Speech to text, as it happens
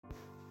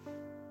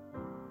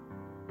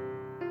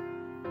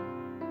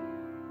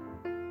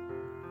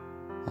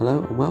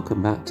Hello and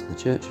welcome back to the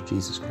Church of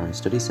Jesus Christ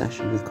study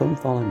session with Come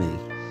Follow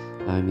Me.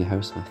 I'm your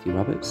host Matthew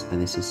Roberts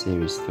and this is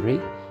Series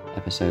 3,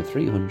 Episode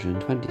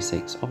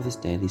 326 of this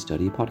daily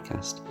study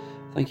podcast.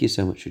 Thank you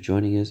so much for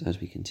joining us as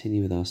we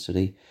continue with our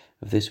study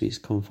of this week's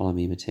Come Follow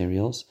Me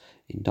materials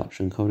in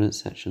Doctrine and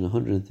Covenants section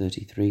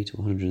 133 to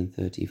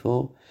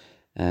 134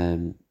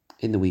 in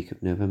the week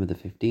of November the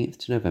 15th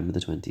to November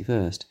the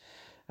 21st.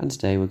 And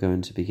today we're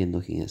going to begin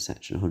looking at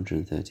section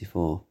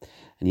 134.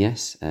 And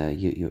yes,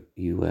 you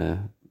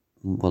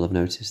will have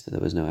noticed that there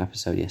was no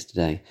episode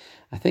yesterday.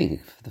 I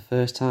think for the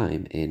first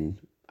time in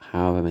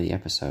however many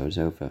episodes,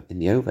 over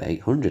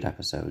 800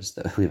 episodes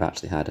that we've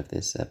actually had of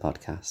this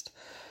podcast,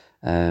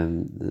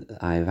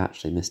 I've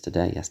actually missed a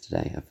day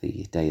yesterday of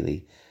the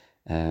daily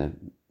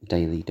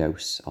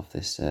dose of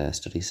this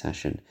study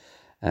session.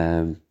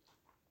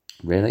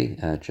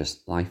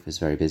 Just life is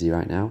very busy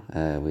right now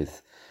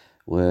with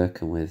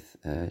work and with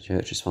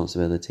church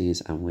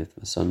responsibilities and with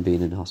my son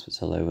being in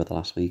hospital over the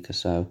last week or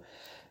so.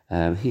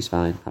 He's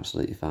fine,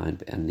 absolutely fine,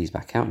 and he's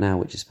back out now,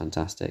 which is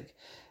fantastic.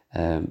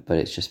 But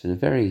it's just been a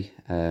very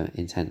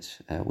intense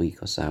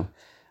week or so.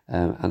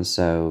 That's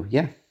the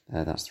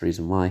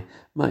reason why. I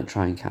might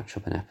try and catch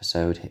up an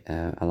episode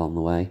along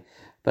the way,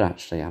 but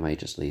actually I may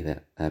just leave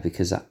it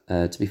because,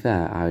 to be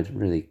fair, I had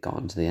really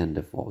gotten to the end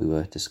of what we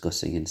were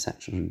discussing in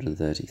section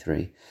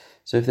 133.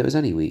 So if there was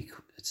any week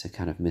to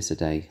kind of miss a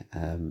day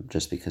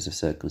just because of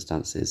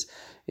circumstances,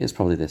 it's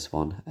probably this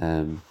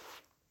one.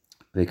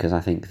 Because I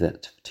think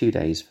that 2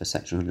 days for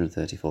section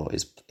 134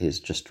 is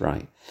just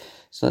right.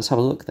 So let's have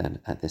a look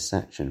then at this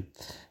section.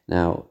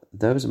 Now,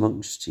 those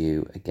amongst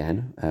you,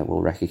 again,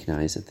 will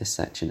recognise that this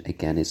section,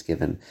 again, is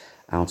given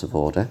out of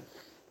order.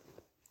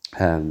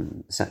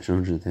 Section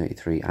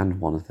 133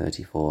 and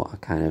 134 are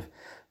kind of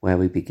where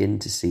we begin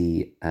to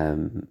see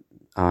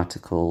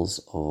articles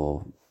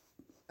or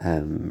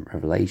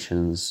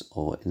revelations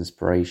or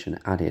inspiration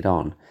added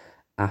on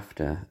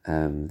after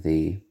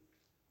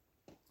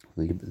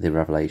the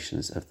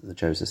revelations of the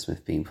Joseph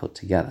Smith being put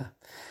together.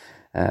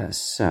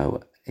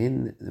 So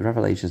in the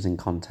Revelations in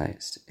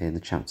Context, in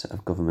the chapter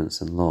of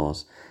Governments and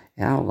Laws,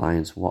 it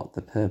outlines what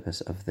the purpose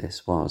of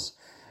this was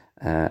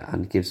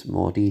and gives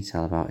more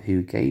detail about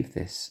who gave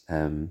this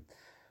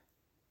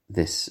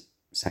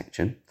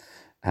section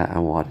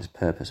and what its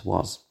purpose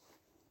was.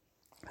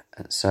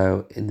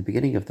 So in the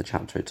beginning of the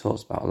chapter, it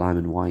talks about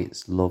Lyman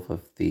White's love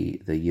of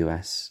the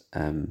US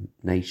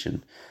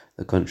nation,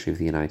 the country of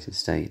the United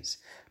States.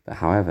 But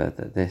however,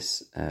 that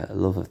this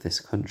love of this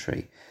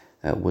country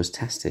was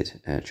tested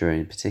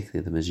during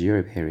particularly the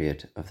Missouri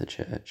period of the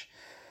church.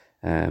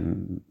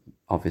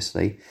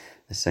 Obviously,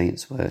 the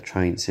saints were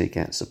trying to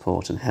get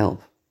support and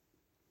help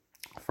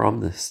from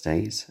the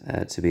states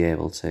to be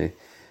able to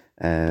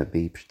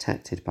be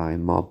protected by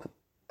mob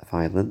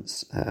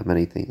violence,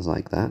 many things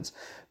like that,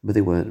 but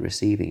they weren't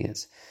receiving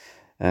it.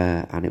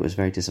 And it was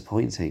very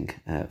disappointing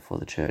for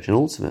the church. And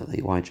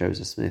ultimately, why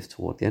Joseph Smith,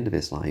 toward the end of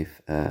his life,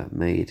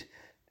 made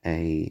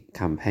a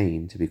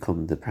campaign to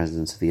become the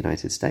President of the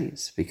United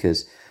States,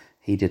 because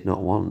he did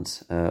not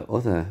want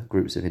other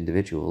groups of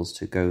individuals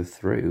to go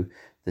through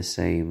the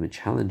same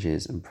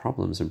challenges and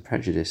problems and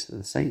prejudice that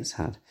the saints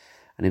had.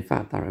 And in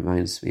fact, that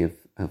reminds me of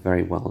a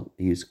very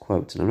well-used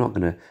quote, and I'm not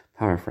going to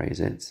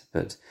paraphrase it,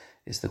 but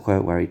it's the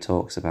quote where he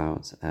talks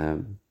about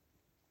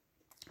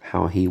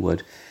how he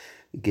would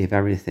give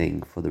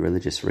everything for the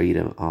religious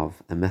freedom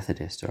of a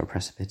Methodist or a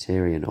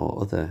Presbyterian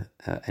or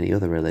any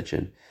other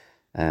religion,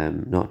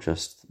 not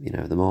just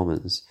the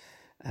Mormons,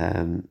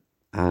 and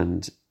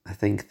I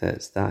think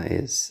that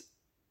is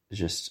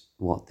just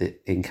what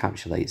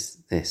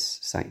encapsulates this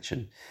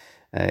section.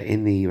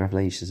 In the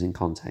Revelations in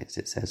Context,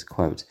 it says,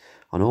 quote,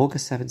 "On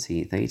August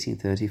 17th,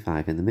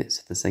 1835, in the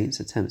midst of the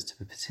saints' attempts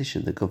to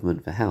petition the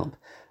government for help,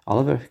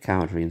 Oliver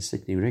Cowdery and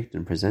Sidney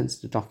Rigdon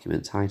presented a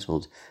document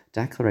titled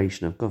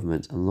Declaration of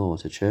Government and Law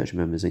to Church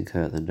Members in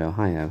Kirtland,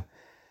 Ohio.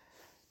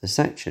 The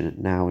section,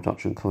 now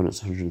Doctrine and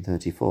Covenants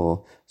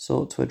 134,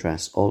 sought to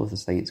address all of the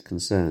saints'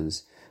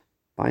 concerns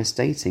by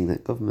stating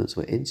that governments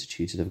were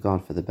instituted of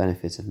God for the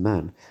benefit of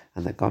man,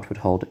 and that God would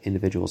hold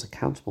individuals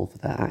accountable for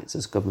their acts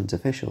as government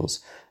officials.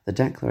 The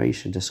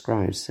declaration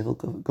describes civil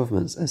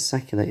governments as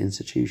secular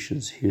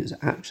institutions whose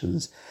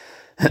actions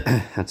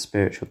had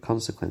spiritual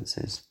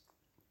consequences."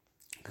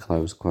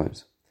 Close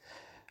quote.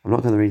 I'm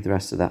not going to read the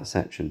rest of that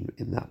section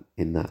in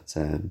that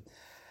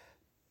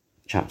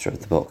chapter of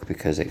the book,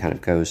 because it kind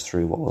of goes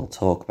through what we'll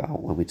talk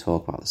about when we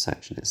talk about the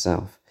section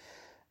itself.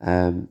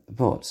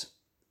 But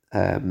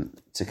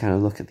to kind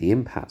of look at the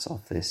impact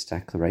of this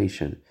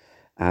declaration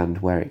and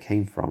where it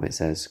came from, it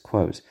says,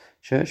 quote,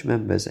 "Church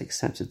members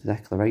accepted the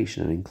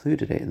declaration and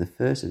included it in the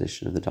first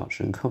edition of the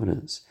Doctrine and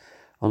Covenants.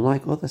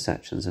 Unlike other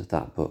sections of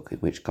that book in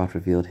which God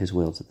revealed his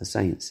will to the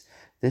saints,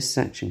 this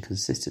section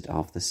consisted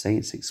of the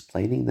saints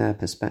explaining their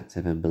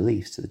perspective and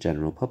beliefs to the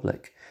general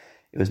public.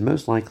 It was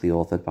most likely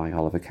authored by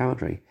Oliver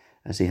Cowdery,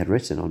 as he had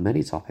written on many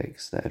of the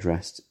topics that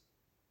addressed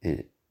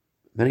in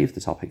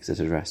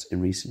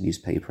recent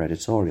newspaper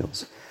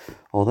editorials.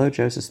 Although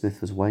Joseph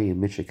Smith was away in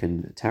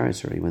Michigan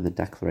territory when the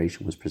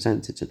declaration was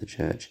presented to the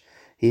church,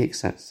 He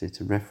accepted it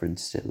and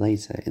referenced it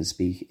later in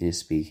his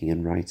speaking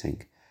and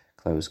writing,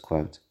 close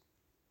quote.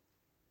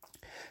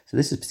 So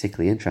this is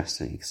particularly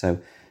interesting.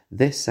 So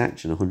this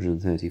section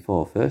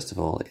 134, first of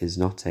all, is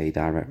not a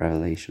direct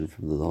revelation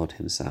from the Lord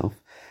himself.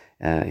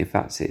 In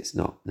fact, it's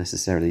not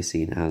necessarily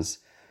seen as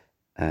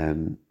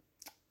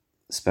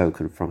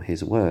spoken from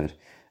his word,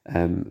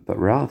 but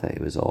rather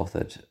it was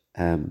authored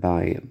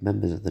by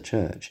members of the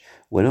church.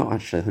 We're not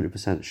actually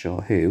 100%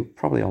 sure who,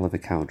 probably Oliver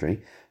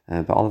Cowdery,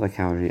 but Oliver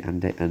Cowdery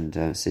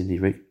and Sidney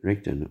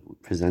Rigdon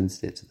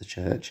presented it to the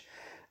church.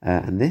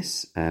 And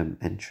this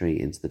entry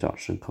into the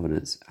Doctrine and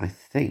Covenants, I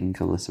think,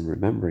 unless I'm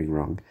remembering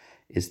wrong,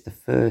 is the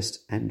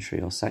first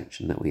entry or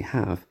section that we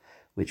have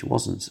which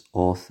wasn't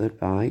authored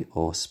by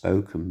or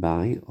spoken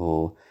by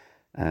or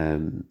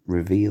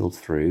revealed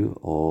through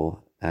or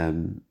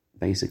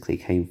basically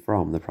came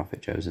from the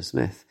prophet Joseph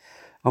Smith.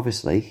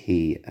 Obviously,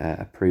 he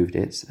approved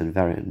it and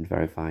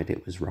verified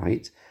it was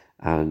right,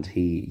 and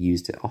he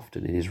used it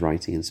often in his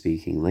writing and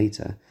speaking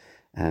later,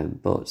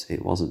 but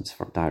it wasn't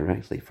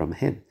directly from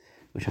him,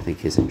 which I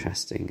think is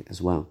interesting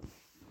as well.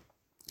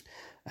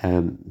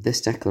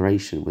 This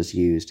declaration was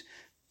used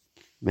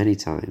many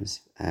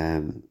times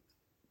in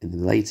the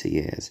later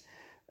years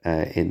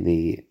in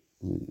the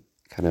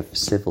kind of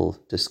civil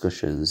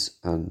discussions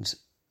and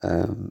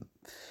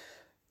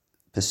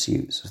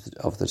pursuits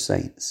of the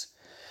saints.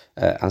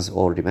 As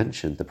already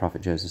mentioned, the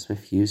prophet Joseph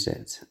Smith used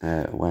it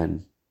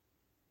when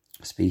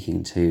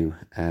speaking to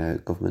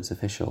government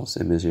officials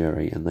in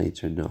Missouri and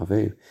later in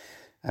Nauvoo.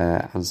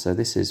 And so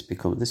this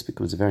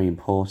becomes a very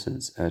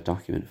important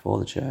document for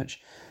the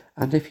church.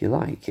 And if you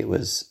like, it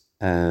was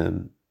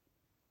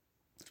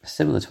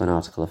similar to an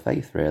article of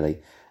faith,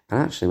 really. And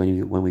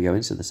actually, when we go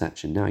into the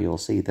section now, you'll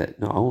see that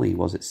not only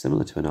was it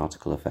similar to an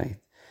article of faith,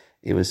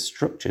 it was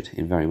structured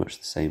in very much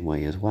the same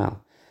way as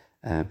well,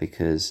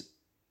 because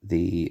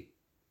the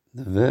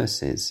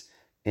verses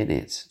in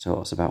it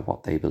talks about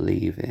what they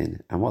believe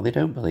in and what they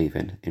don't believe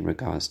in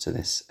regards to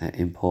this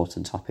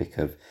important topic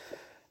of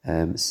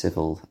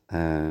civil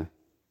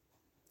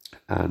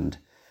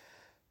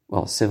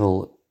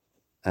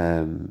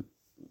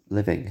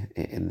living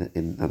in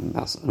and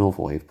that's an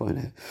awful way of putting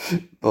it,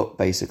 but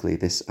basically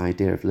this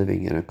idea of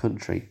living in a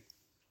country,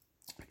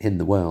 in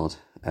the world,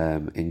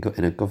 in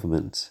a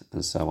government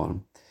and so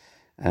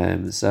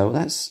on. So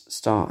let's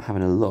start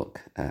having a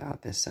look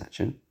at this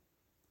section.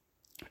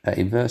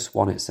 In verse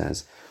 1 it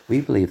says,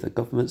 "We believe that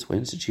governments were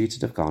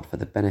instituted of God for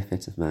the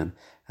benefit of man,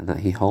 and that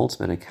he holds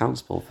men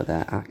accountable for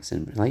their acts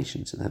in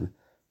relation to them,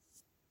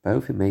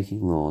 both in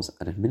making laws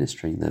and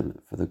administering them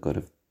for the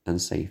good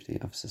and safety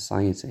of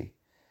society."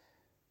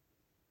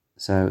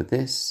 So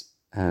this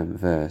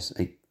verse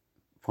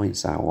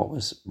points out what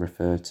was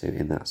referred to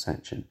in that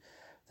section,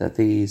 that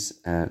these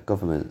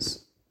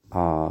governments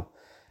are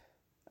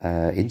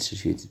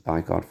instituted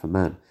by God for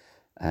man,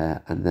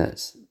 and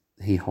that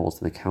he holds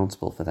them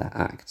accountable for their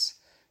acts.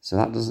 So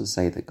that doesn't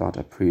say that God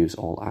approves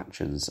all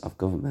actions of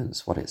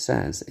governments. What it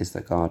says is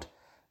that God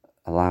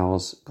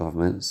allows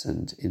governments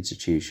and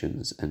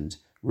institutions and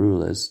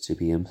rulers to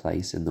be in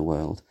place in the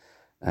world,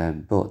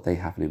 but they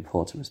have an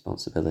important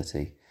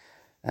responsibility.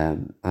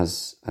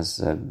 As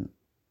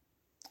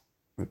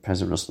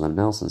President Russell M.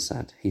 Nelson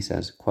said, he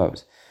says,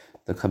 quote,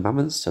 "The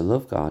commandments to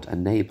love God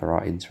and neighbour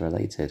are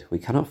interrelated. We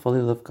cannot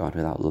fully love God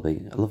without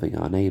loving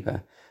our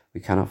neighbour. We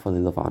cannot fully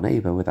love our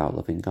neighbour without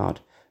loving God.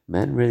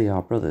 Men really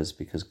are brothers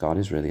because God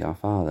is really our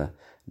Father.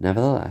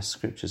 Nevertheless,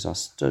 scriptures are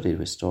studded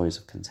with stories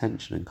of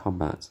contention and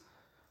combat.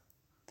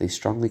 They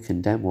strongly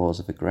condemn wars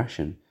of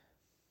aggression,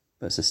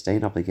 but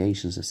sustain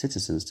obligations of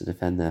citizens to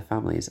defend their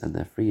families and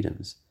their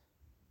freedoms."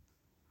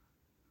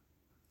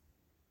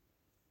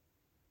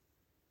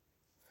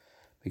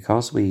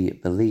 Because we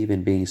believe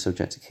in being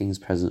subject to kings,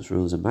 presidents,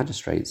 rulers, and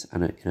magistrates,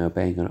 and in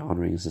obeying and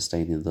honouring and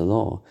sustaining the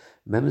law,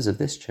 members of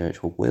this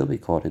church will be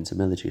called into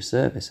military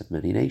service of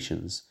many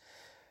nations.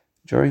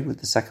 During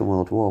the Second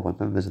World War, when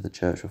members of the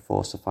church were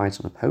forced to fight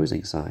on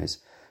opposing sides,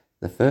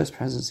 the First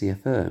Presidency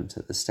affirmed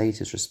that the state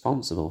is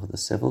responsible for the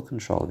civil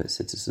control of its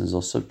citizens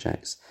or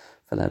subjects,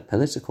 for their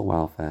political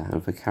welfare,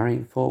 and for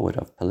carrying forward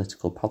of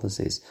political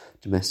policies,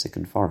 domestic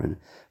and foreign,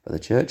 but the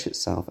church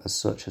itself as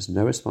such has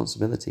no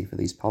responsibility for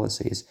these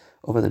policies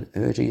other than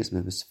urging its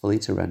members fully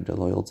to render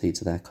loyalty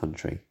to their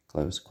country.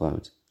 Close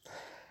quote.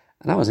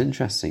 And that was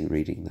interesting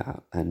reading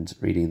that and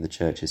reading the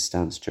church's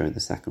stance during the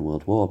Second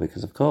World War,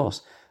 because of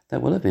course there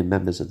will have been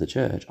members of the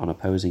church on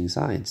opposing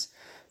sides,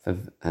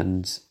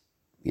 and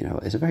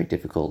it's a very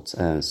difficult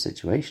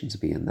situation to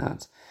be in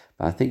that.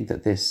 But I think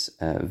that this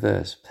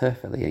verse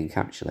perfectly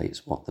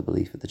encapsulates what the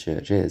belief of the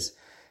church is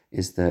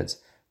that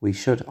we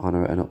should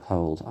honour and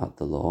uphold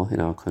the law in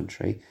our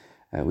country.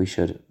 We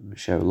should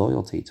show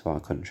loyalty to our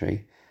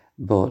country.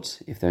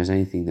 But if there's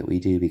anything that we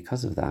do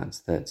because of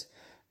that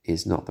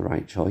is not the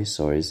right choice,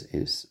 or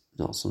is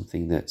not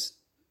something that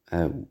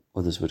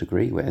others would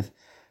agree with,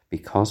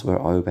 because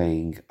we're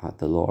obeying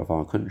the law of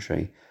our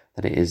country,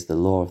 that it is the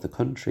law of the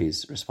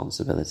country's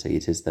responsibility.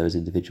 It is those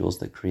individuals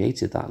that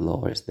created that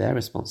law. It's their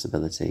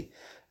responsibility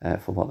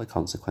for what the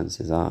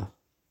consequences are.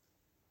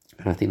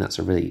 And I think that's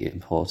a really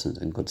important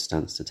and good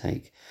stance to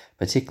take,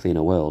 particularly in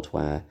a world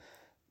where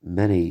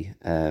many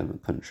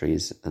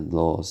countries and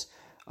laws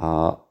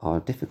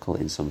are difficult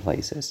in some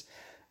places.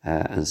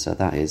 And so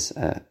that is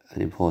an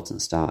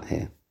important start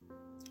here.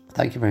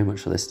 Thank you very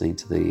much for listening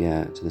to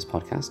this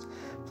podcast.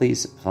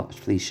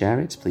 Please share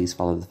it. Please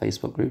follow the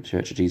Facebook group,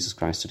 Church of Jesus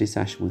Christ Study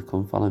Session with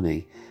Come Follow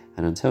Me.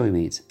 And until we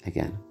meet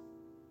again.